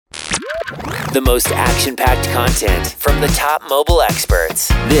The most action-packed content from the top mobile experts.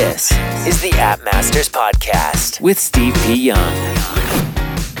 This is the App Masters Podcast with Steve P. Young.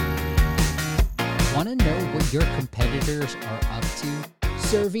 Want to know what your competitors are up to?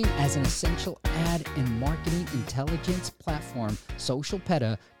 Serving as an essential ad and marketing intelligence platform,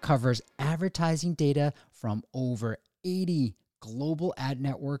 Socialpeda covers advertising data from over 80 global ad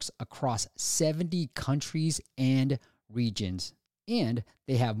networks across 70 countries and regions. And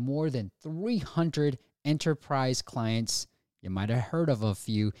they have more than 300 enterprise clients. You might have heard of a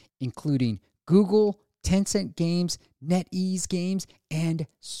few, including Google, Tencent Games, NetEase Games, and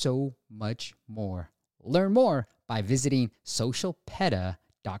so much more. Learn more by visiting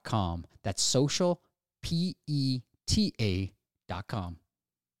socialpeda.com. That's socialpeta.com.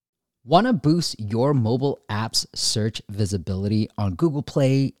 Want to boost your mobile app's search visibility on Google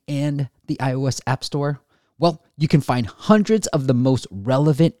Play and the iOS App Store? Well, you can find hundreds of the most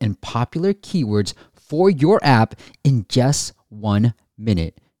relevant and popular keywords for your app in just 1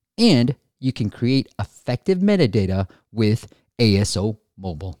 minute. And you can create effective metadata with ASO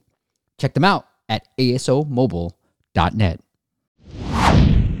Mobile. Check them out at asomobile.net.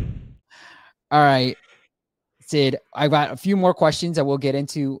 All right, Sid, I got a few more questions that we'll get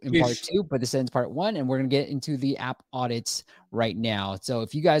into in part 2, but this ends part 1, and we're going to get into the app audits right now. So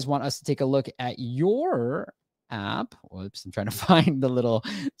if you guys want us to take a look at your app, whoops, I'm trying to find the little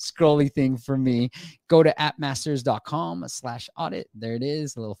scrolly thing for me. Go to appmasters.com/audit. There it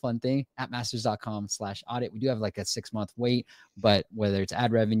is, a little fun thing, appmasters.com/audit. We do have like a 6-month wait, but whether it's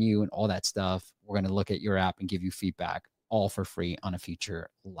ad revenue and all that stuff, we're going to look at your app and give you feedback all for free on a future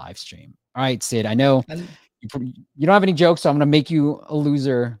live stream. All right, Sid, I know you don't have any jokes, so I'm going to make you a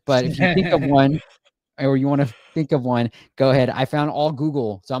loser, but if you think of one or you want to think of one, go ahead. I found all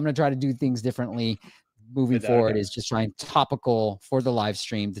Google, so I'm going to try to do things differently moving forward, is just trying topical for the live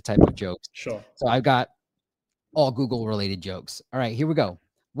stream, the type of jokes. Sure. So I've got all Google related jokes. All right, here we go.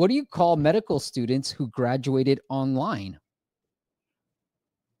 What do you call medical students who graduated online?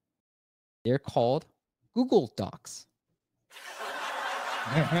 They're called Google Docs.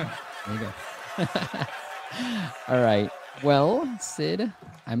 There you go. All right. Well, Sid,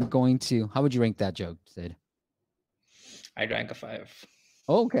 I'm going to, how would you rank that joke, Sid? I'd rank a 5.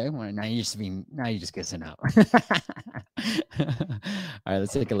 Oh, okay. Well, now you're just guessing out. All right,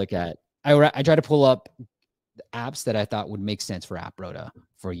 let's take a look at. I try to pull up the apps that I thought would make sense for AppRota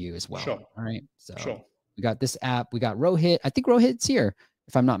for you as well. Sure. All right. So sure. We got this app. We got Rohit. I think Rohit's here,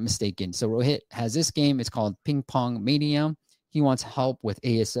 if I'm not mistaken. So Rohit has this game. It's called Ping Pong Mania. He wants help with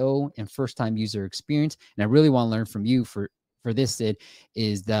ASO and first-time user experience. And I really want to learn from you for this, Sid,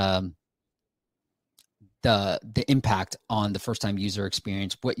 is the impact on the first-time user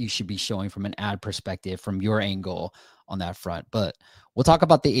experience, what you should be showing from an ad perspective, from your angle on that front. But we'll talk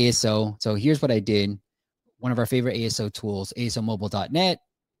about the ASO. So here's what I did. One of our favorite ASO tools, asomobile.net,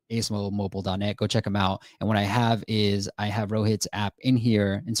 asomobile.net. Go check them out. And what I have is I have Rohit's app in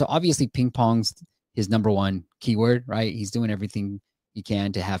here. And so obviously ping pong's his number one keyword, right? He's doing everything he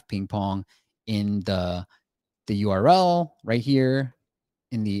can to have ping pong in the URL right here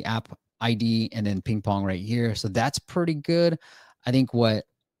in the app ID, and then ping pong right here. So that's pretty good. I think what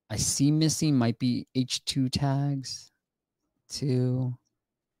I see missing might be H2 tags too,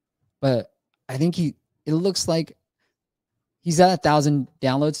 but I think it looks like he's at 1,000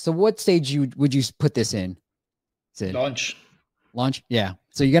 downloads. So what stage would you put this in, Sid? Launch? Yeah.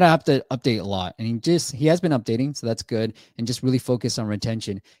 So you're going to have to update a lot. And he has been updating, so that's good. And just really focus on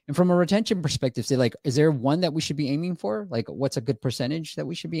retention. And from a retention perspective, say, like, is there one that we should be aiming for? Like, what's a good percentage that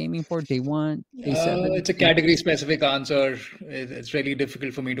we should be aiming for? Day 1, day 7? It's a category specific answer. It's really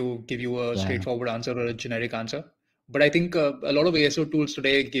difficult for me to give you a straightforward answer or a generic answer. But I think a lot of ASO tools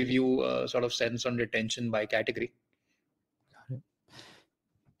today give you a sort of sense on retention by category. Got it.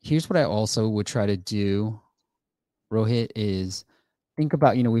 Here's what I also would try to do, Rohit, is think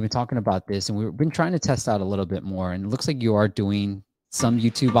about, we've been talking about this and we've been trying to test out a little bit more, and it looks like you are doing some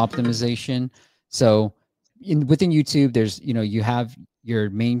YouTube optimization. So within YouTube, there's, you have your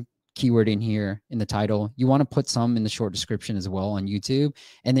main keyword in here in the title. You want to put some in the short description as well on YouTube.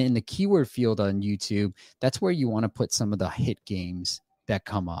 And then in the keyword field on YouTube, that's where you want to put some of the hit games that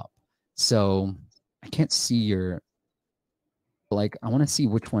come up. So I can't see I want to see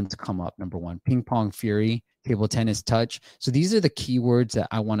which ones come up. Number 1, Ping Pong Fury, Table Tennis Touch. So these are the keywords that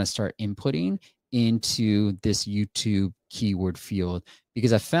I want to start inputting into this YouTube keyword field,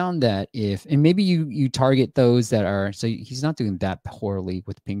 because I found that and maybe you target those that are, so he's not doing that poorly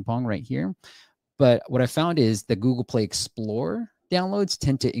with ping pong right here. But what I found is the Google Play Explorer downloads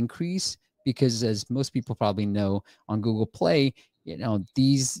tend to increase because, as most people probably know, on Google Play,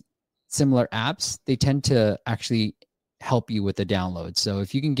 these similar apps, they tend to actually help you with the downloads. So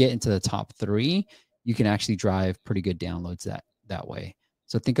if you can get into the top 3, you can actually drive pretty good downloads that way.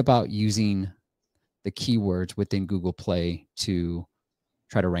 So think about using the keywords within Google Play to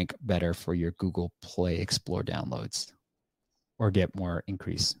try to rank better for your Google Play Explore downloads or get more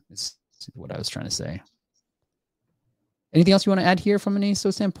increase is what I was trying to say. Anything else you want to add here from an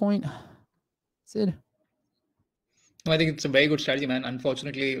ASO standpoint, Sid? No, I think it's a very good strategy, man.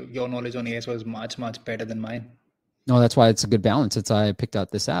 Unfortunately, your knowledge on ASO is much, much better than mine. No, that's why it's a good balance. It's I picked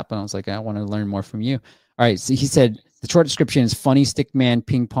out this app and I was like, I want to learn more from you. All right. So he said the short description is funny stickman,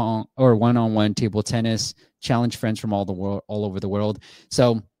 ping pong, or one-on-one table tennis, challenge friends from all over the world.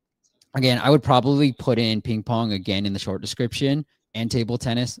 So again, I would probably put in ping pong again in the short description and table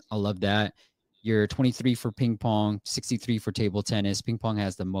tennis. I love that. You're 23 for ping pong, 63 for table tennis. Ping pong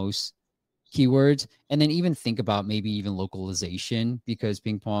has the most keywords. And then even think about maybe even localization, because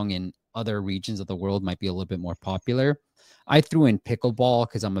ping pong in other regions of the world might be a little bit more popular. I threw in pickleball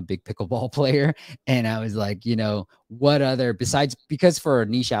because I'm a big pickleball player. And I was like, what other, besides, because for a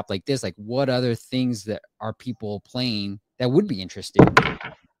niche app like this, like what other things that are people playing that would be interesting?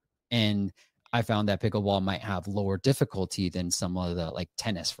 And I found that pickleball might have lower difficulty than some of the like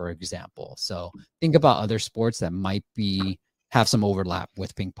tennis, for example. So think about other sports that might have some overlap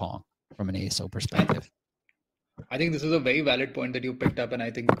with ping pong from an ASO perspective. I think this is a very valid point that you picked up, and I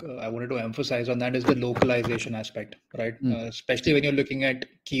think I wanted to emphasize on that is the localization aspect, right? Especially when you're looking at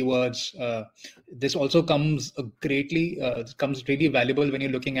keywords. This also comes really valuable when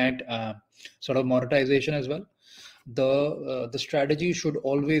you're looking at sort of monetization as well. The strategy should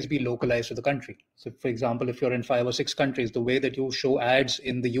always be localized to the country. So, for example, if you're in 5 or 6 countries, the way that you show ads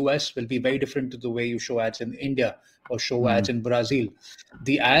in the US will be very different to the way you show ads in India or show ads in Brazil.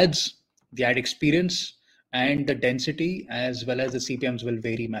 The ad experience and the density as well as the CPMs will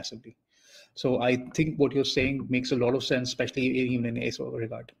vary massively. So I think what you're saying makes a lot of sense, especially even in ASO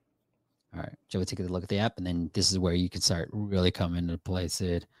regard. All right, Joe, take a look at the app, and then this is where you can start really coming into play,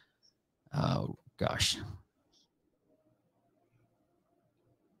 Sid. Oh, gosh.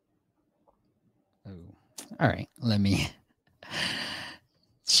 Oh, all right.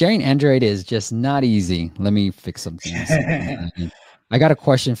 Sharing Android is just not easy. Let me fix some things. I got a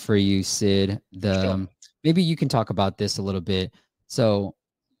question for you, Sid. Sure. Maybe you can talk about this a little bit. So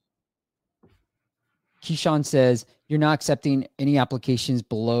Keyshawn says you're not accepting any applications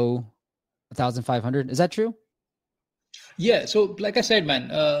below 1,500. Is that true? Yeah. So like I said, man,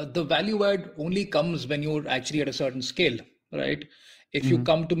 the value add only comes when you're actually at a certain scale, right? If you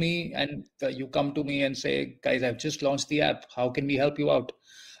come to me and say, guys, I've just launched the app. How can we help you out?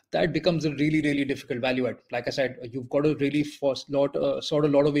 That becomes a really, really difficult value add. Like I said, you've got to really sort a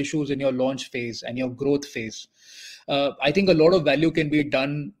lot of issues in your launch phase and your growth phase. I think a lot of value can be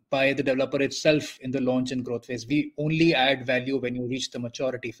done by the developer itself in the launch and growth phase. We only add value when you reach the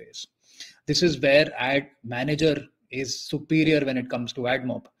maturity phase. This is where Ad Manager is superior when it comes to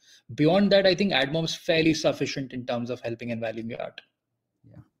AdMob. Beyond that, I think AdMob is fairly sufficient in terms of helping and valuing your art.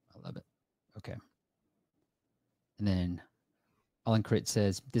 Yeah, I love it. Okay. And then Alan Crit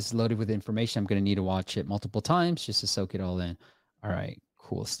says, this is loaded with information. I'm going to need to watch it multiple times just to soak it all in. All right,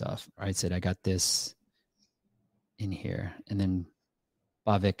 cool stuff. All right, Sid, I got this in here. And then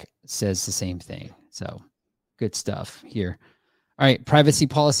Bhavik says the same thing. So good stuff here. All right, privacy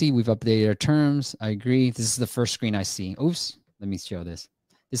policy. We've updated our terms. I agree. This is the first screen I see. Oops, let me show this.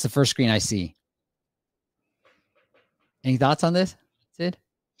 This is the first screen I see. Any thoughts on this, Sid?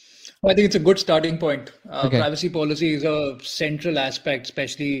 Well, I think it's a good starting point. Okay. Privacy policy is a central aspect,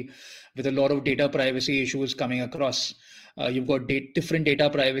 especially with a lot of data privacy issues coming across. You've got different data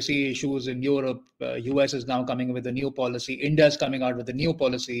privacy issues in Europe. US is now coming with a new policy. India is coming out with a new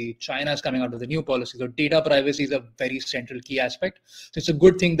policy. China is coming out with a new policy. So data privacy is a very central key aspect. So it's a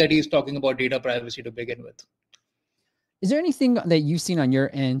good thing that he's talking about data privacy to begin with. Is there anything that you've seen on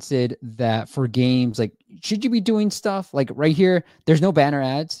your end, Sid, that for games, like, should you be doing stuff like right here? There's no banner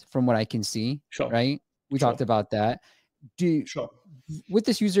ads from what I can see. Sure. Right? We talked about that. Sure. With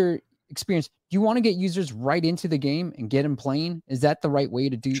this user experience, do you want to get users right into the game and get them playing? Is that the right way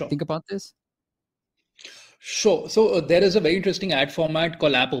to think about this? Sure. So there is a very interesting ad format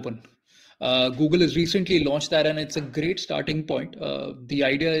called App Open. Google has recently launched that, and it's a great starting point. The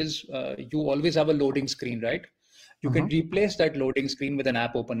idea is you always have a loading screen, right? You can replace that loading screen with an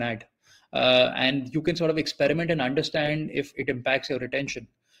App Open ad. And you can sort of experiment and understand if it impacts your retention.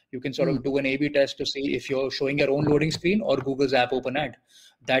 You can sort of do an A/B test to see if you're showing your own loading screen or Google's App Open ad.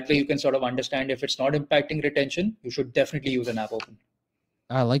 That way you can sort of understand if it's not impacting retention, you should definitely use an App Open.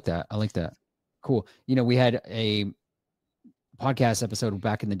 I like that. Cool. We had a podcast episode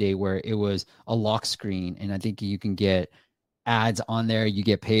back in the day where it was a lock screen, and I think you can get ads on there, you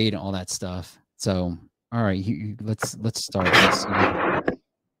get paid, all that stuff. So, all right, let's start. Let's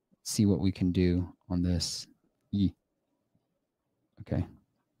see what we can do on this. Okay.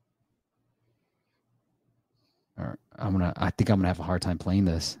 All right, I think I'm gonna have a hard time playing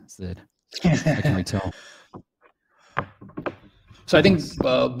this, Sid. I can tell. So I think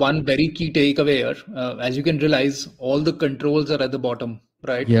one very key takeaway here, as you can realize, all the controls are at the bottom,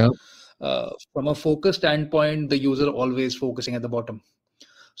 right? Yeah. From a focus standpoint, the user always focusing at the bottom.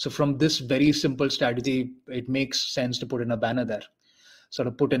 So from this very simple strategy, it makes sense to put in a banner there, sort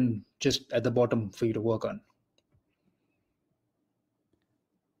of put in just at the bottom for you to work on.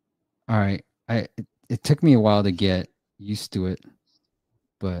 All right. It took me a while to get used to it,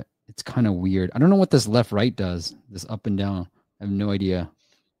 but it's kind of weird. I don't know what this left right does, this up and down. I have no idea.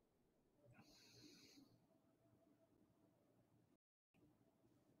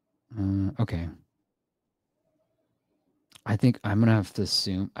 Okay. I think I'm going to have to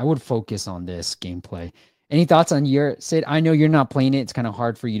assume I would focus on this gameplay. Any thoughts on your, Sid? I know you're not playing it. It's kind of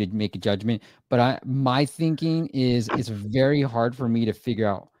hard for you to make a judgment, but my thinking is it's very hard for me to figure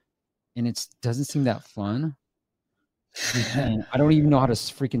out, and it doesn't seem that fun. And I don't even know how to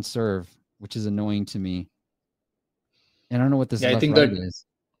freaking serve, which is annoying to me. And I don't know what this left right is.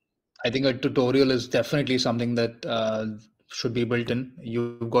 I think a tutorial is definitely something that should be built in.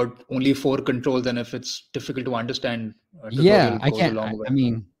 You've got only 4 controls, and if it's difficult to understand, yeah, I can't. I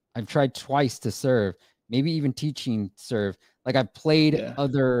mean, I've tried twice to serve, maybe even teaching serve. Like I've played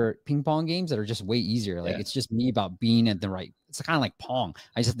other ping pong games that are just way easier. Like it's just me about being at the right. It's kind of like Pong.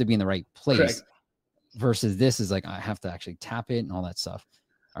 I just have to be in the right place. Correct. Versus this is like I have to actually tap it and all that stuff.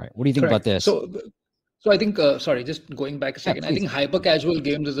 All right, what do you think about this? So I think, sorry, just going back a second, I think hyper casual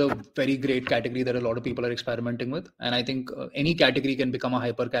games is a very great category that a lot of people are experimenting with. And I think any category can become a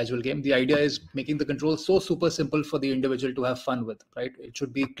hyper casual game. The idea is making the controls so super simple for the individual to have fun with, right? It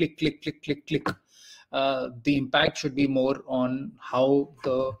should be click, click, click, click, click. The impact should be more on how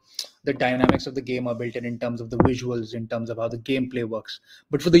the dynamics of the game are built in terms of the visuals, in terms of how the gameplay works.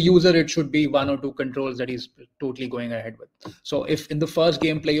 But for the user, it should be 1 or 2 controls that he's totally going ahead with. So if in the first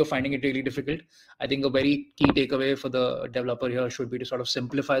gameplay you're finding it really difficult, I think a very key takeaway for the developer here should be to sort of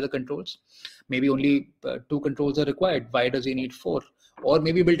simplify the controls. Maybe only 2 controls are required. Why does he need 4? Or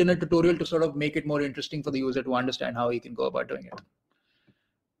maybe build in a tutorial to sort of make it more interesting for the user to understand how he can go about doing it.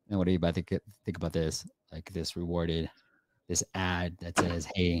 And what are you about to think about this? Like this ad that says,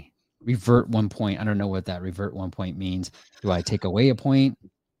 hey, revert 1 point. I don't know what that revert 1 point means. Do I take away a point?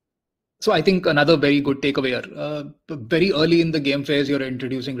 So I think another very good takeaway here, very early in the game phase, you're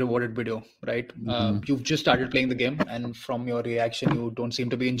introducing rewarded video, right? Mm-hmm. You've just started playing the game, and from your reaction, you don't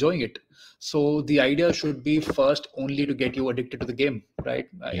seem to be enjoying it. So the idea should be first only to get you addicted to the game, right?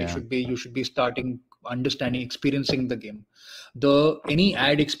 You should be starting understanding, experiencing the game. Any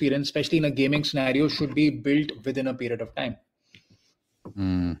ad experience, especially in a gaming scenario, should be built within a period of time.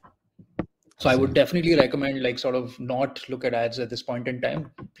 So I would definitely recommend like sort of not look at ads at this point in time.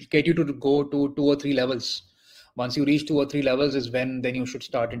 Get you to go to 2 or 3 levels. Once you reach 2 or 3 levels is when then you should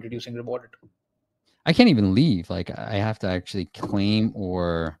start introducing rewarded. I can't even leave. Like I have to actually claim.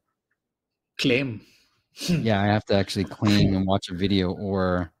 Yeah, I have to actually claim and watch a video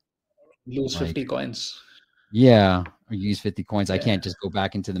or lose 50 coins. Yeah, or use 50 coins. Yeah. I can't just go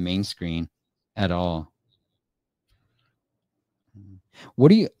back into the main screen at all.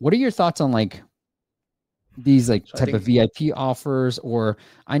 What are your thoughts on like these like type of VIP offers? Or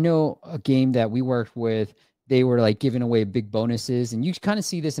I know a game that we worked with, they were like giving away big bonuses, and you kind of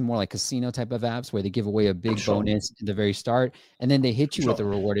see this in more like casino type of apps where they give away a big bonus at the very start, and then they hit you with a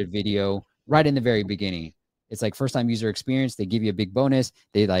rewarded video right in the very beginning. It's like first time user experience. They give you a big bonus.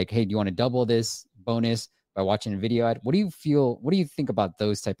 They like, hey, do you want to double this bonus by watching a video ad? What do you think about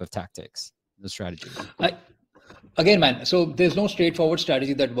those type of tactics, the strategies? Again, man, so there's no straightforward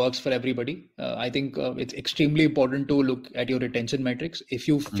strategy that works for everybody. I think it's extremely important to look at your retention metrics. If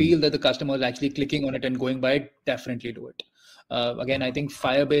you feel that the customer is actually clicking on it and going by it, definitely do it. Again, I think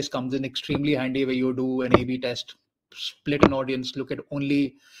Firebase comes in extremely handy where you do an A/B test, split an audience, look at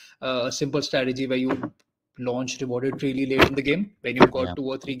only a simple strategy where you launch rewarded really late in the game. When you've got 2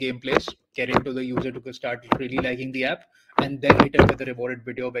 or 3 gameplays, get into the user to start really liking the app, and then hit it with a rewarded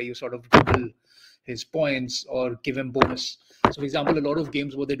video where you sort of double his points or give him bonus. So for example, a lot of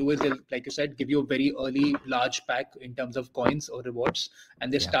games, what they do is they'll, like you said, give you a very early large pack in terms of coins or rewards,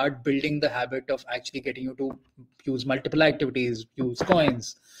 and they start building the habit of actually getting you to use multiple activities, use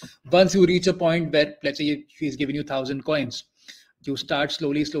coins. Once you reach a point where, let's say he's giving you 1,000 coins, you start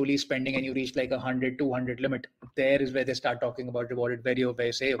slowly spending and you reach like 100, 200 limit. There is where they start talking about rewarded value, where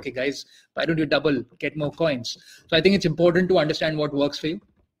you say, okay, guys, why don't you double, get more coins? So I think it's important to understand what works for you.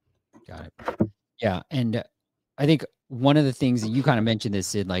 Got it. Yeah. And I think one of the things that you kind of mentioned this,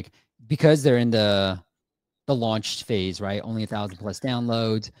 Sid, like, because they're in the launch phase, right? Only 1,000 plus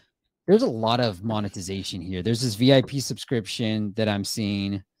downloads. There's a lot of monetization here. There's this VIP subscription that I'm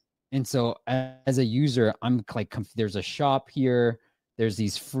seeing. And so as a user, I'm like, there's a shop here. There's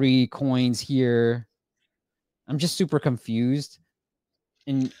these free coins here. I'm just super confused.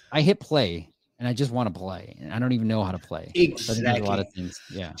 And I hit play and I just want to play. And I don't even know how to play. Exactly. There's a lot of things.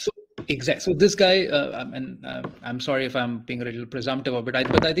 Yeah. So, exactly. So this guy, I'm sorry if I'm being a little presumptive of it,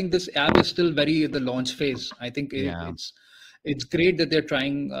 but I think this app is still very the launch phase. I think it's great that they're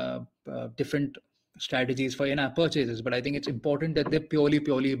trying different strategies for in-app purchases, but I think it's important that they purely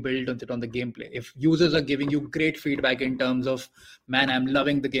build on the gameplay. If users are giving you great feedback in terms of, man, I'm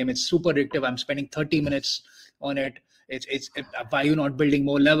loving the game, it's super addictive, I'm spending 30 minutes on it, it's why are you not building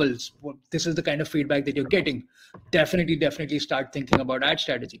more levels? This is the kind of feedback that you're getting. Definitely start thinking about ad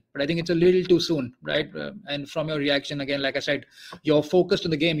strategy. But I think it's a little too soon, right? And from your reaction, again, like I said, you're focused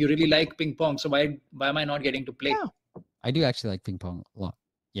on the game. You really like ping pong. So why am I not getting to play? Yeah. I do actually like ping pong a lot.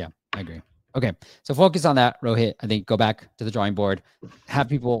 Yeah, I agree. Okay, so focus on that, Rohit. I think go back to the drawing board,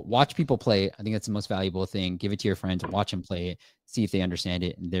 watch people play. I think that's the most valuable thing. Give it to your friends, watch them play it, see if they understand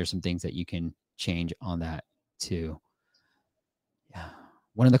it. And there's some things that you can change on that too. Yeah.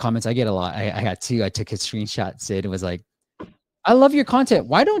 One of the comments I get a lot, I got two. I took a screenshot, Sid. It was like, I love your content.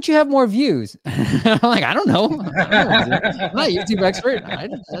 Why don't you have more views? I'm like, I don't know. I'm not a YouTube expert.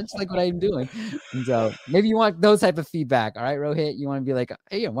 That's like what I'm doing. And so maybe you want those type of feedback. All right, Rohit, you want to be like,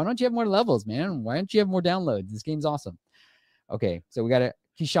 hey, why don't you have more levels, man? Why don't you have more downloads? This game's awesome. Okay, so we got a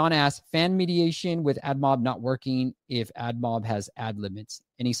Kishan asks, fan mediation with AdMob not working if AdMob has ad limits.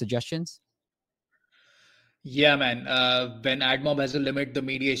 Any suggestions? Yeah, man. When AdMob has a limit, the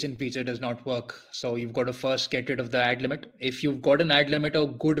mediation feature does not work. So you've got to first get rid of the ad limit. If you've got an ad limit, a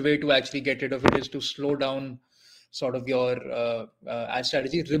good way to actually get rid of it is to slow down sort of your ad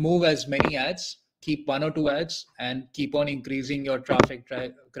strategy. Remove as many ads, keep 1 or 2 ads, and keep on increasing your traffic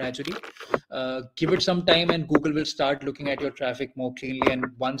gradually. Give it some time and Google will start looking at your traffic more cleanly. And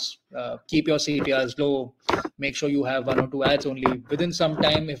once, keep your CTRs low, make sure you have 1 or 2 ads only. Within some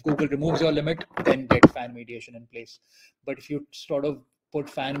time, if Google removes your limit, then get fan mediation in place. But if you sort of put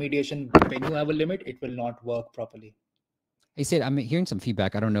fan mediation when you have a limit, it will not work properly. Hey, Sid, I'm hearing some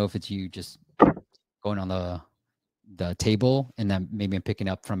feedback. I don't know if it's you just going on the table and then maybe I'm picking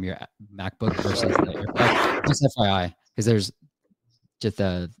up from your MacBook versus the AirPod. Just FYI, because there's just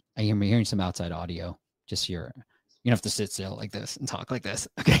I'm hearing some outside audio. Just you don't have to sit still like this and talk like this.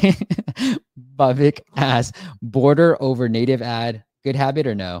 Okay. Bhavik asks, border over native ad, good habit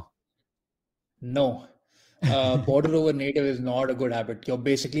or no? No. Border over native is not a good habit. You're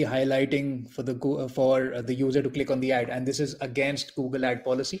basically highlighting for the user to click on the ad, and this is against Google ad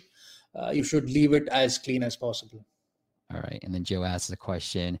policy. You should leave it as clean as possible. All right. And then Joe asks a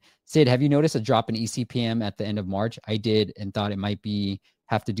question. Sid, have you noticed a drop in eCPM at the end of March? I did and thought it might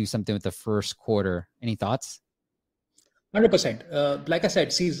have to do something with the first quarter. Any thoughts? 100%. Like I said,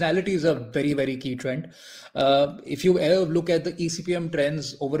 seasonality is a very, very key trend. If you ever look at the eCPM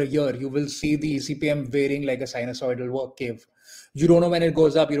trends over a year, you will see the eCPM varying like a sinusoidal curve. You don't know when it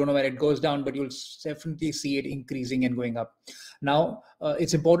goes up, you don't know when it goes down, but you'll definitely see it increasing and going up. Now,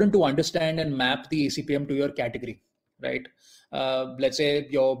 it's important to understand and map the eCPM to your category, right? Let's say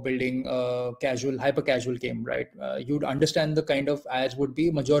you're building a hyper casual game, right? You'd understand the kind of ads would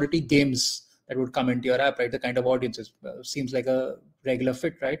be majority games that would come into your app, right? The kind of audiences seems like a regular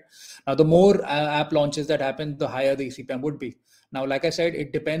fit, right? Now, the more app launches that happen, the higher the eCPM would be. Now, like I said,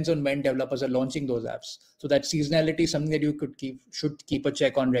 it depends on when developers are launching those apps. So that seasonality is something that you should keep a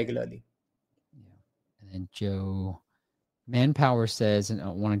check on regularly. Yeah. And then Joe Manpower says, and I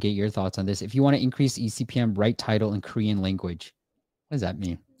want to get your thoughts on this. If you want to increase eCPM, write title in Korean language. What does that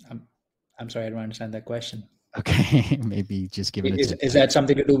mean? I'm sorry, I don't understand that question. Okay, maybe just give it a tip. Is that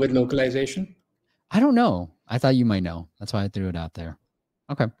something to do with localization? I don't know. I thought you might know. That's why I threw it out there.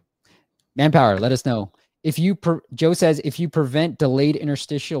 Okay. Manpower, let us know. Joe says, if you prevent delayed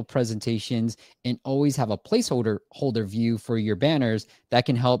interstitial presentations and always have a placeholder view for your banners, that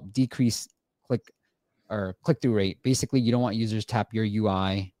can help decrease click-through rate. Basically, you don't want users tap your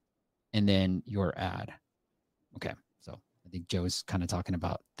UI and then your ad. Okay. So I think Joe's kind of talking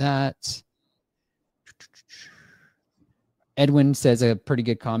about that. Edwin says a pretty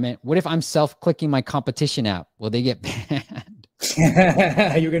good comment. What if I'm self-clicking my competition app? Will they get banned?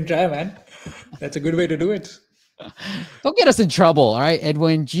 You can try, man. That's a good way to do it. Don't get us in trouble. All right,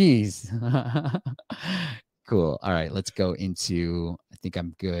 Edwin. Jeez. Cool. All right, let's go into, I think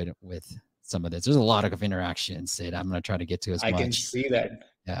I'm good with some of this. There's a lot of interactions, Sid. I'm going to try to get to as much. I can see that.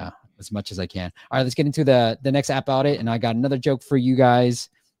 Yeah, as much as I can. All right, let's get into the next app audit. And I got another joke for you guys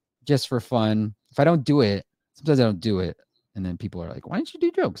just for fun. If I don't do it, sometimes I don't do it. And then people are like, why don't you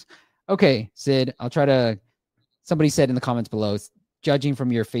do jokes? Okay, Sid, I'll try to, somebody said in the comments below, judging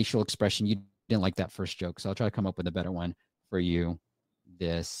from your facial expression, you didn't like that first joke. So I'll try to come up with a better one for you.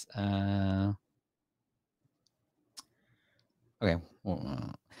 This, okay.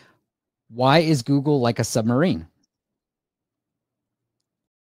 Why is Google like a submarine?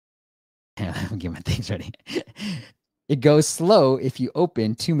 I'm getting my things ready. It goes slow if you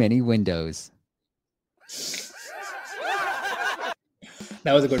open too many windows.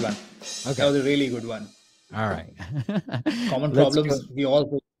 That was a good one. Okay. That was a really good one. All right. Common problems we all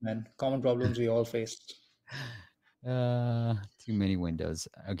face, man. Common problems we all face. Too many windows.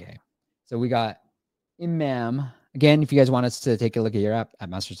 Okay. So we got Imam. Again, if you guys want us to take a look at your app,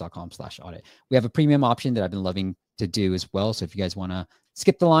 appmasters.com/audit. We have a premium option that I've been loving to do as well. So if you guys want to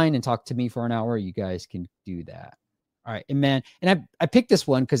skip the line and talk to me for an hour, you guys can do that. All right, Iman. And I picked this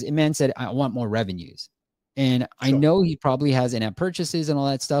one because Iman said, I want more revenues. And I know he probably has in-app purchases and all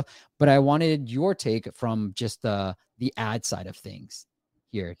that stuff, but I wanted your take from just the ad side of things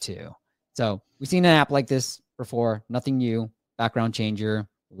here too. So we've seen an app like this before, nothing new, background changer,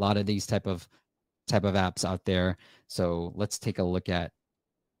 a lot of these type of apps out there. So let's take a look at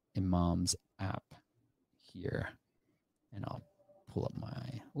Imam's app here. And I'll pull up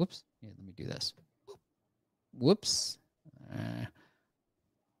my, whoops. Yeah, let me do this. Whoops.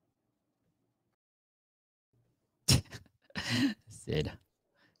 Sid,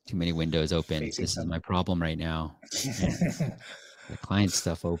 too many windows open. This is my problem right now. The client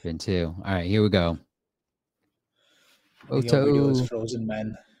stuff open too. All right, here we go. Your video is frozen,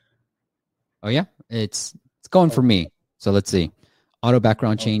 man. Oh yeah, it's going for me. So let's see. Auto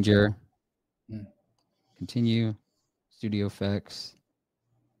background changer. Continue. Studio effects.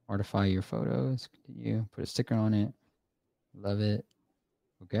 Artify your photos. Continue. Put a sticker on it. Love it.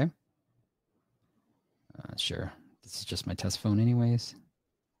 Okay. Sure. This is just my test phone anyways.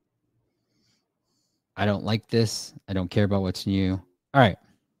 I don't like this. I don't care about what's new. All right.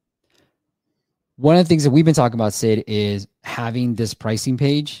 One of the things that we've been talking about, Sid, is having this pricing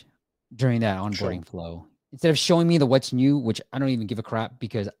page during that onboarding flow. Instead of showing me the what's new, which I don't even give a crap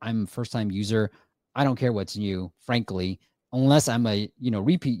because I'm a first-time user. I don't care what's new, frankly. Unless I'm a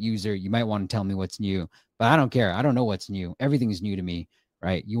repeat user, you might want to tell me what's new. But I don't care. I don't know what's new. Everything's new to me,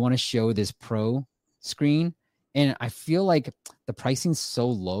 right? You want to show this pro screen. And I feel like the pricing's so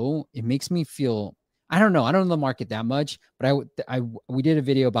low, it makes me feel, I don't know the market that much, but we did a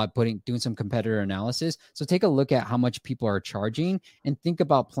video about doing some competitor analysis. So take a look at how much people are charging and think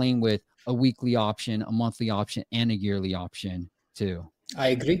about playing with a weekly option, a monthly option, and a yearly option too. I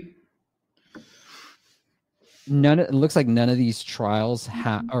agree. It looks like none of these trials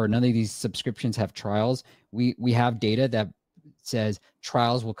or none of these subscriptions have trials. We have data that says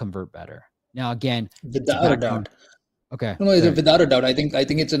trials will convert better. Now, again, without a doubt. Okay. No, without a doubt. I think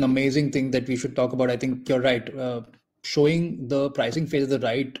it's an amazing thing that we should talk about. I think you're right. Showing the pricing phase at the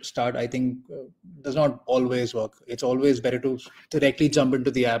right start, I think, does not always work. It's always better to directly jump into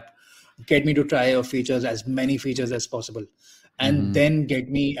the app, get me to try your features, as many features as possible, and then get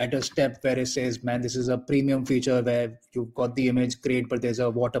me at a step where it says, man, this is a premium feature where you've got the image, great, but there's a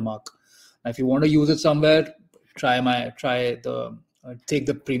watermark. Now, if you want to use it somewhere, take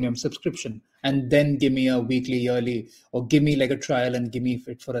the premium subscription and then give me a weekly, yearly, or give me like a trial and give me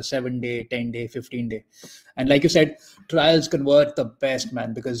it for a 7-day, 10-day, 15-day. And like you said, trials convert the best,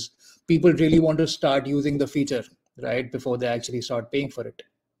 man, because people really want to start using the feature right before they actually start paying for it.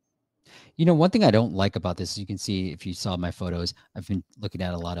 One thing I don't like about this, you can see if you saw my photos, I've been looking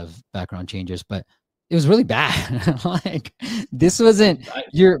at a lot of background changes, but it was really bad. Like this wasn't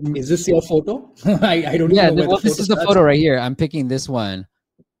your. Is this your photo? I don't know. Yeah, this is the photo right here. I'm picking this one,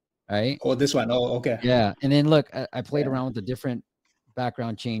 right? Oh, this one. Oh, okay. Yeah, and then look, I played around with a different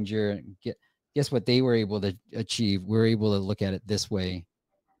background changer. Guess what they were able to achieve? We're able to look at it this way.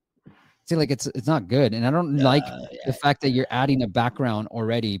 See, like it's not good, and I don't like the fact that you're adding a background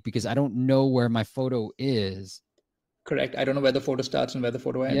already because I don't know where my photo is. Correct. I don't know where the photo starts and where the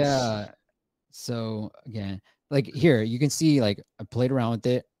photo ends. Yeah. So again, like here, you can see like I played around with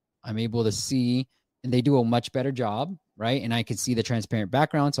it. I'm able to see, and they do a much better job, right? And I can see the transparent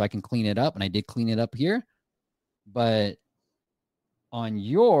background, so I can clean it up, and I did clean it up here. But on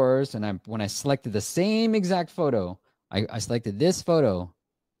yours, and when I selected the same exact photo, I selected this photo.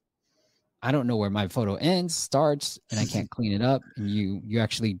 I don't know where my photo ends, starts, and I can't clean it up. And you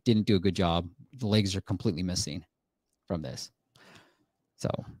actually didn't do a good job. The legs are completely missing from this. So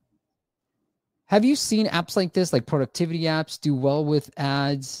have you seen apps like this, like productivity apps, do well with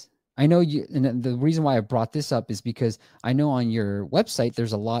ads? I know you, and the reason why I brought this up is because I know on your website,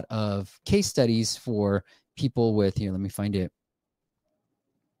 there's a lot of case studies for people with, let me find it,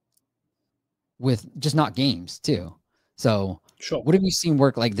 with just not games too. So Sure. What have you seen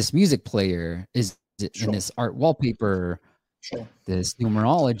work, like this music player, is it in this art wallpaper, this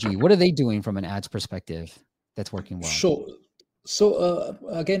numerology? What are they doing from an ads perspective that's working well? Sure. So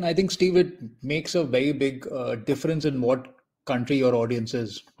again, I think, Steve, it makes a very big difference in what country your audience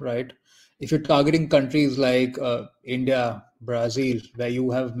is, right? If you're targeting countries like India, Brazil, where you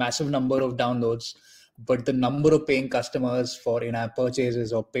have massive number of downloads, but the number of paying customers for in-app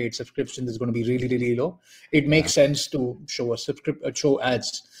purchases or paid subscriptions is going to be really, really low, it makes sense to show show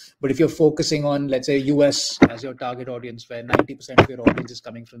ads. But if you're focusing on, let's say, US as your target audience, where 90% of your audience is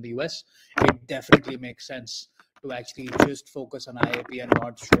coming from the US, it definitely makes sense to actually just focus on IAP and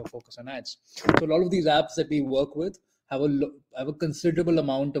not show focus on ads. So a lot of these apps that we work with have a considerable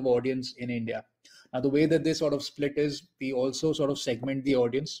amount of audience in India. Now, the way that they sort of split is we also sort of segment the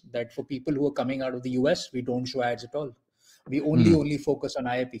audience, that for people who are coming out of the US, we don't show ads at all. We only focus on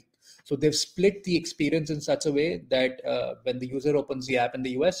IAP. So they've split the experience in such a way that when the user opens the app in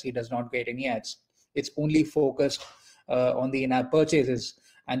the US, he does not get any ads. It's only focused on the in-app purchases.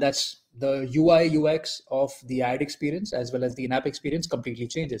 And that's the UI UX of the ad experience as well as the in-app experience completely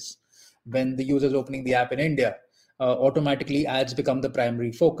changes. When the user is opening the app in India, automatically ads become the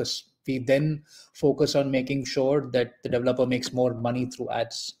primary focus. We then focus on making sure that the developer makes more money through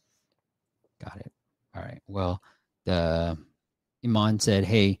ads. Got it. All right. Well, the Iman said,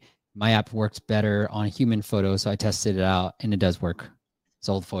 hey, my app works better on human photos. So I tested it out and it does work. It's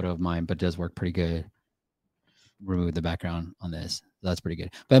an old photo of mine, but it does work pretty good. Remove the background on this. That's pretty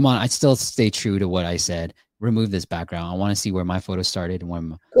good. But Iman, I still stay true to what I said. Remove this background. I want to see where my photo started and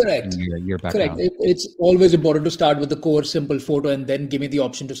when your background. Correct. It's always important to start with the core simple photo and then give me the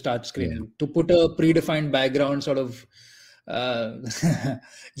option to start screening. Yeah. To put a predefined background, sort of,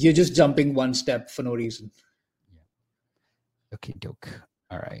 you're just jumping one step for no reason. Yeah. Okay, doke.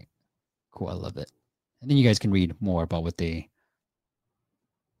 All right. Cool. I love it. And then you guys can read more about what they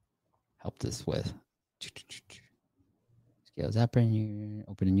helped us with. Scale Zapper,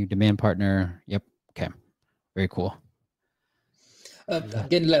 open a new demand partner. Yep. Okay. Very cool.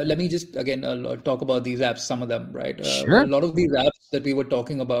 Again, let me just talk about these apps, some of them, right? Sure. A lot of these apps that we were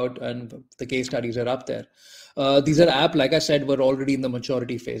talking about and the case studies are up there. These are apps, like I said, were already in the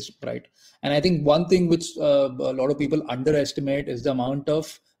maturity phase, right? And I think one thing which a lot of people underestimate is the amount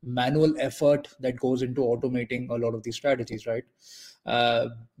of manual effort that goes into automating a lot of these strategies, right?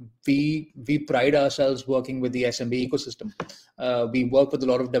 We pride ourselves working with the SMB ecosystem. We work with a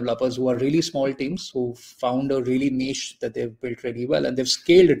lot of developers who are really small teams who found a really niche that they've built really well and they've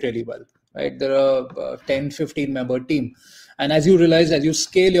scaled it really well, right? They're a 10, 15 member team. And as you realize, as you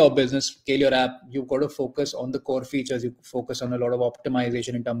scale your business, scale your app, you've got to focus on the core features. You focus on a lot of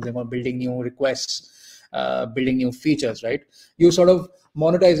optimization in terms of building new requests, building new features, right? You sort of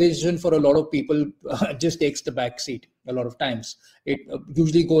monetization for a lot of people just takes the back seat a lot of times. It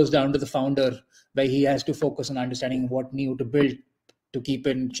usually goes down to the founder where he has to focus on understanding what new to build to keep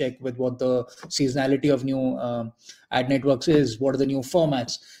in check with what the seasonality of new ad networks is, what are the new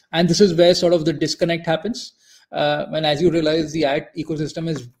formats. And this is where sort of the disconnect happens. And as you realize, the ad ecosystem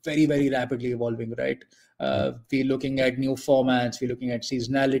is very, very rapidly evolving, right? We're looking at new formats, we're looking at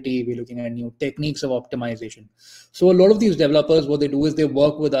seasonality, we're looking at new techniques of optimization. So a lot of these developers, what they do is they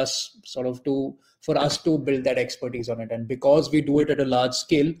work with us sort of for us to build that expertise on it. And because we do it at a large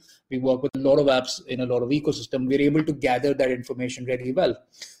scale, we work with a lot of apps in a lot of ecosystem, we're able to gather that information really well.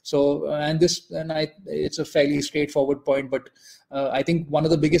 So, it's a fairly straightforward point, but I think one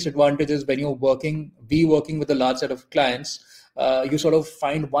of the biggest advantages when you're working with a large set of clients, you sort of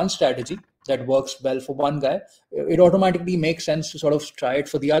find one strategy that works well for one guy. It automatically makes sense to sort of try it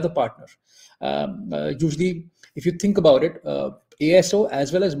for the other partner. Usually, if you think about it, ASO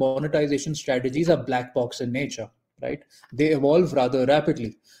as well as monetization strategies are black box in nature, right? They evolve rather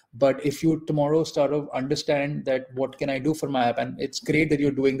rapidly. But if you tomorrow start to understand that what can I do for my app, and it's great that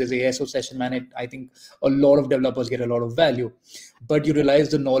you're doing this ASO session, man, I think a lot of developers get a lot of value, but you realize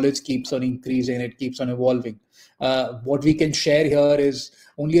the knowledge keeps on increasing, it keeps on evolving. What we can share here is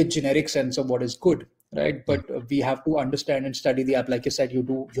only a generic sense of what is good. right? But we have to understand and study the app. Like you said,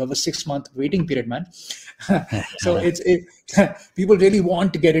 you have a 6-month waiting period, man. So people really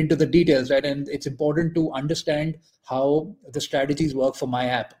want to get into the details, right? And it's important to understand how the strategies work for my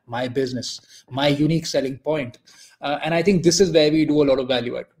app, my business, my unique selling point. And I think this is where we do a lot of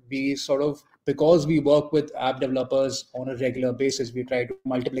value add. We sort of, because we work with app developers on a regular basis, we try to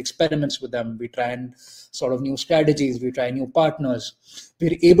multiple experiments with them. We try and sort of new strategies. We try new partners.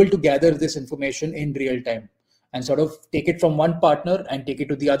 We're able to gather this information in real time and sort of take it from one partner and take it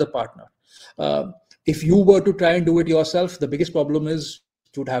to the other partner. If you were to try and do it yourself, the biggest problem is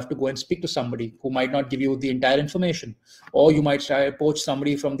you'd have to go and speak to somebody who might not give you the entire information, or you might try to poach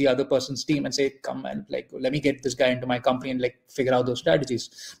somebody from the other person's team and say, come and let me get this guy into my company and figure out those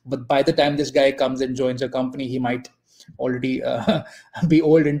strategies. But by the time this guy comes and joins a company, he might already be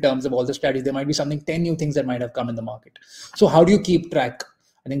old in terms of all the strategies. There might be 10 new things that might have come in the market. So how do you keep track?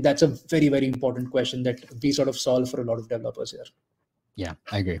 I think that's a very, very important question that we sort of solve for a lot of developers here. Yeah,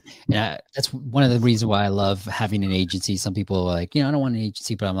 I agree. Yeah, that's one of the reasons why I love having an agency. Some people are like, I don't want an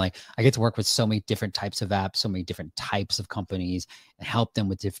agency, but I'm like, I get to work with so many different types of apps, so many different types of companies, and help them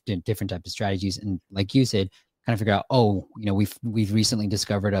with different types of strategies. And like you said, kind of figure out, we've recently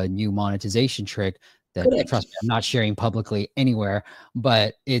discovered a new monetization trick that, trust me, I'm not sharing publicly anywhere,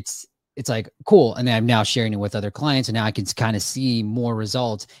 but it's like cool. And then I'm now sharing it with other clients, and now I can kind of see more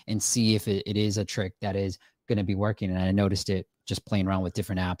results and see if it is a trick that is going to be working. And I noticed it just playing around with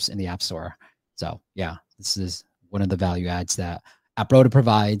different apps in the App Store. So yeah, this is one of the value adds that AppRota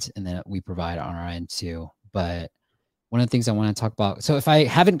provides, and then we provide on our end too. But one of the things I want to talk about, so if I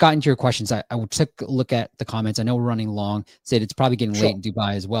haven't gotten to your questions, I will take a look at the comments. I know we're running long. Said it's probably getting late in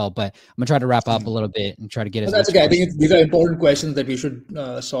Dubai as well, but I'm gonna try to wrap up a little bit and try to get that's okay. I think these are important questions that we should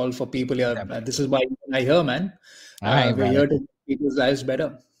solve for people here. Yeah. This is why I hear, man. All right, we're here to make people's lives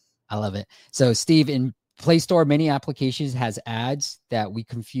better. I love it. So Steve, in Play Store, many applications has ads that we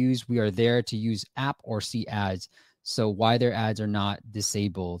confuse. We are there to use app or see ads. So why their ads are not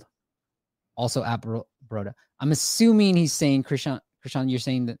disabled. Also, AppRota. I'm assuming he's saying, Krishan, you're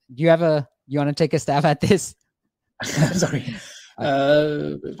saying that you want to take a stab at this? Sorry.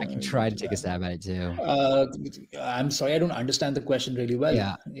 I can try to take a stab at it too. I'm sorry, I don't understand the question really well.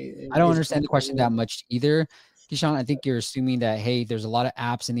 Yeah, I don't understand the question that much either. Kishan, I think you're assuming that, hey, there's a lot of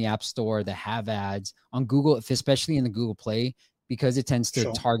apps in the App Store that have ads on Google, especially in the Google Play, because it tends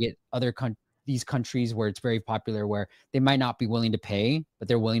to target these countries where it's very popular, where they might not be willing to pay, but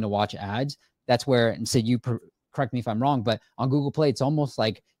they're willing to watch ads. That's where, and say correct me if I'm wrong, but on Google Play, it's almost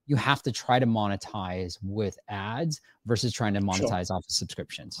like you have to try to monetize with ads versus trying to monetize off of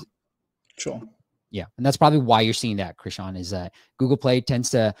subscriptions. Sure. Yeah. And that's probably why you're seeing that, Krishan, is that Google Play tends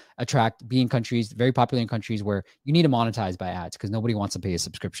to be in countries, very popular in countries where you need to monetize by ads because nobody wants to pay a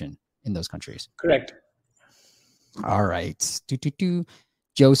subscription in those countries. Correct. All right.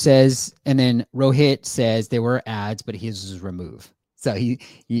 Joe says, and then Rohit says there were ads, but his was removed. So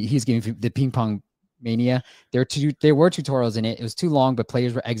he's giving the Ping Pong Mania. There were tutorials in it. It was too long, but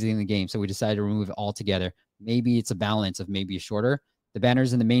players were exiting the game. So we decided to remove it altogether. Maybe it's a balance of maybe shorter. The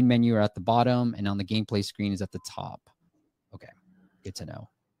banners in the main menu are at the bottom, and on the gameplay screen is at the top. Okay, good to know.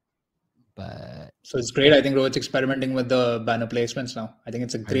 But so it's great. I think Rohit's experimenting with the banner placements now. I think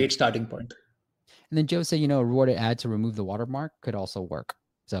it's a great starting point. And then Joe said, a rewarded ad to remove the watermark could also work.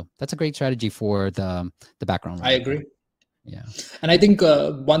 So that's a great strategy for the background. I agree. Yeah. And I think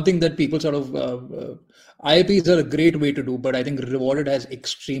one thing that people sort of IAPs are a great way to do, but I think rewarded has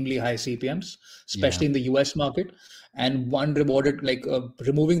extremely high CPMs, especially in the US market. And one rewarded,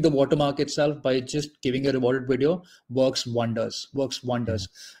 removing the watermark itself by just giving a rewarded video works wonders.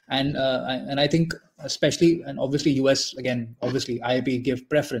 And I think especially, and obviously US, again, obviously IAP give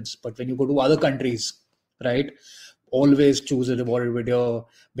preference, but when you go to other countries, right, always choose a rewarded video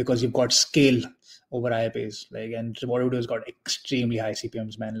because you've got scale over IAPs. And rewarded videos got extremely high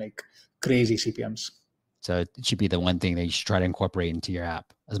CPMs, man, crazy CPMs. So it should be the one thing that you should try to incorporate into your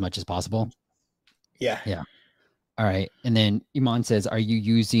app as much as possible. Yeah. All right. And then Iman says, are you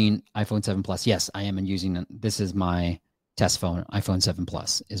using iPhone 7 Plus? Yes, I am using, this is my test phone. iPhone 7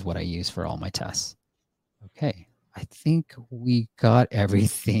 Plus is what I use for all my tests. Okay. I think we got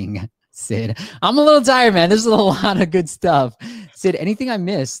everything, Sid. I'm a little tired, man. This is a lot of good stuff. Sid, anything I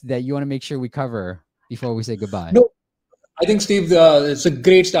missed that you want to make sure we cover before we say goodbye? No, I think, Steve, it's a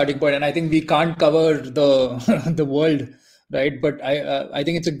great starting point. And I think we can't cover the world, right? But I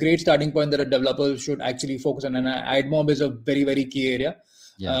think it's a great starting point that a developer should actually focus on. And AdMob is a very, very key area.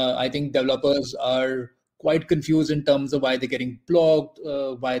 Yeah. I think developers are quite confused in terms of why they're getting blocked,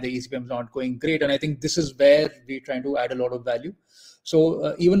 why the eCPM is not going great. And I think this is where we're trying to add a lot of value.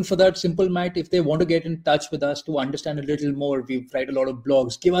 So even for that simple matter, if they want to get in touch with us to understand a little more, we write a lot of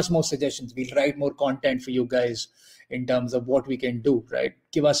blogs. Give us more suggestions. We'll write more content for you guys in terms of what we can do, right?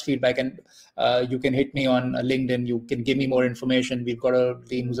 Give us feedback, and you can hit me on LinkedIn. You can give me more information. We've got a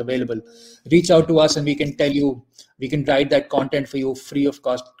team who's available. Reach out to us and we can tell you, we can write that content for you free of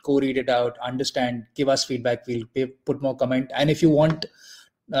cost. Go read it out, understand, give us feedback. We'll put more comment. And if you want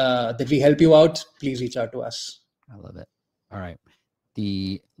that we help you out, please reach out to us. I love it. All right.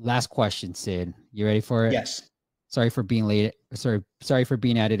 The last question, Sid, you ready for it? Yes. Sorry for being late. Sorry for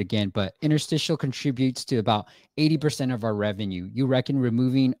being at it again, but interstitial contributes to about 80% of our revenue. You reckon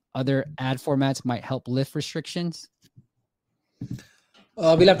removing other ad formats might help lift restrictions?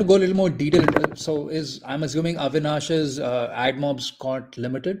 We'll have to go a little more detailed. So I'm assuming Avinash's ad mobs got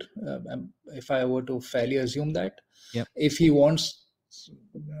limited. If I were to fairly assume that. Yep. If he wants.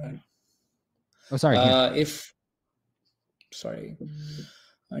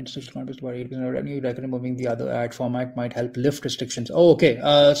 Interstitial context about 80% of revenue. Reckon removing the other ad format might help lift restrictions. Oh, okay.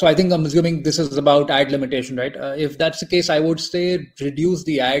 So I think I'm assuming this is about ad limitation, right? If that's the case, I would say reduce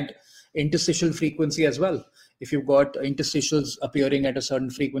the ad interstitial frequency as well. If you've got interstitials appearing at a certain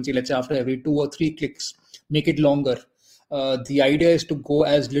frequency, let's say after every 2 or 3 clicks, make it longer. The idea is to go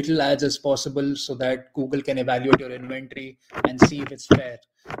as little ads as possible so that Google can evaluate your inventory and see if it's fair.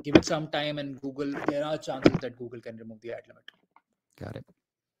 Give it some time, and there are chances that Google can remove the ad limit. Got it.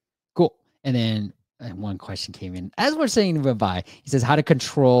 Cool. And then one question came in as we're saying goodbye. He says how to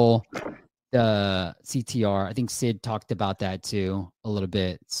control the CTR. I think Sid talked about that too a little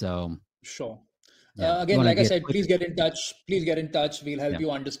bit. So sure. Yeah. Again, like I said, please get in touch. We'll help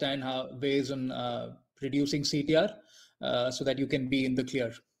you understand ways on reducing CTR so that you can be in the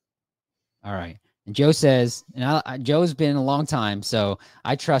clear. All right. And Joe says, and Joe's been a long time, so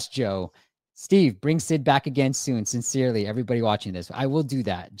I trust Joe. Steve, bring Sid back again soon. Sincerely, everybody watching this. I will do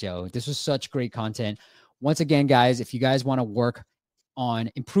that, Joe. This was such great content. Once again, guys, if you guys want to work on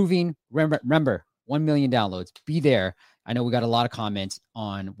improving, remember 1 million downloads, be there. I know we got a lot of comments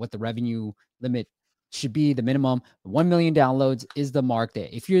on what the revenue limit should be, the minimum. 1 million downloads is the mark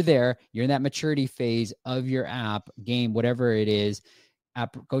that if you're there, you're in that maturity phase of your app, game, whatever it is,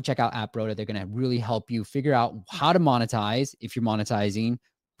 go check out AppBroda. They're going to really help you figure out how to monetize if you're monetizing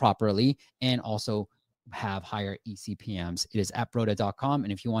properly, and also have higher eCPMs. It is appbroda.com.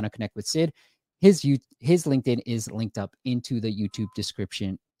 And if you want to connect with Sid, his LinkedIn is linked up into the YouTube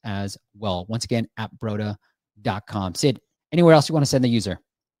description as well. Once again, appbroda.com. Sid, anywhere else you want to send the user,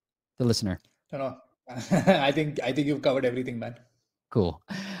 the listener? No. I think you've covered everything, man. Cool.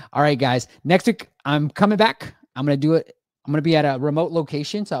 All right, guys. Next week, I'm coming back. I'm going to do it. I'm going to be at a remote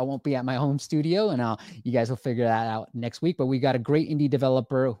location, so I won't be at my home studio, and you guys will figure that out next week. But we got a great indie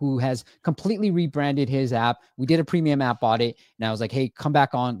developer who has completely rebranded his app. We did a premium app audit, and I was like, hey, come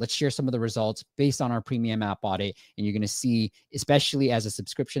back on. Let's share some of the results based on our premium app audit. And you're going to see, especially as a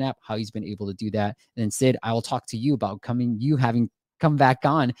subscription app, how he's been able to do that. And then Sid, I will talk to you about having come back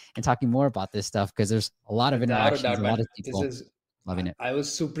on and talking more about this stuff, because there's a lot of interactions, a lot of people loving it. I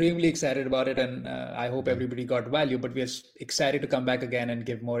was supremely excited about it, and I hope everybody got value, but we're excited to come back again and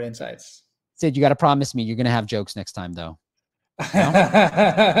give more insights. Sid, you got to promise me you're going to have jokes next time, though. No?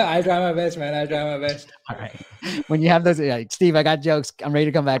 I'll try my best, man. I'll try my best. All right. When you have those, Steve, I got jokes. I'm ready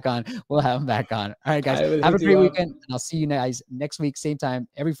to come back on. We'll have them back on. All right, guys. Have a great weekend. And I'll see you guys next week, same time,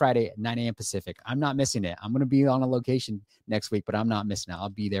 every Friday at 9 a.m. Pacific. I'm not missing it. I'm going to be on a location next week, but I'm not missing it. I'll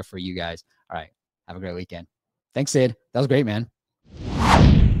be there for you guys. All right. Have a great weekend. Thanks, Sid. That was great, man.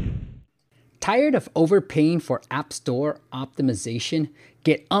 Tired of overpaying for App Store optimization?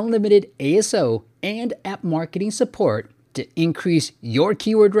 Get unlimited ASO and app marketing support to increase your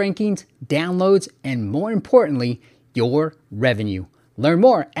keyword rankings, downloads, and more importantly, your revenue. Learn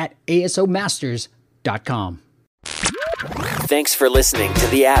more at asomasters.com. Thanks for listening to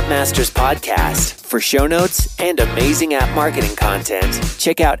the App Masters podcast. For show notes and amazing app marketing content,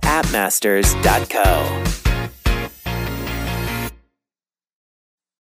 check out appmasters.co.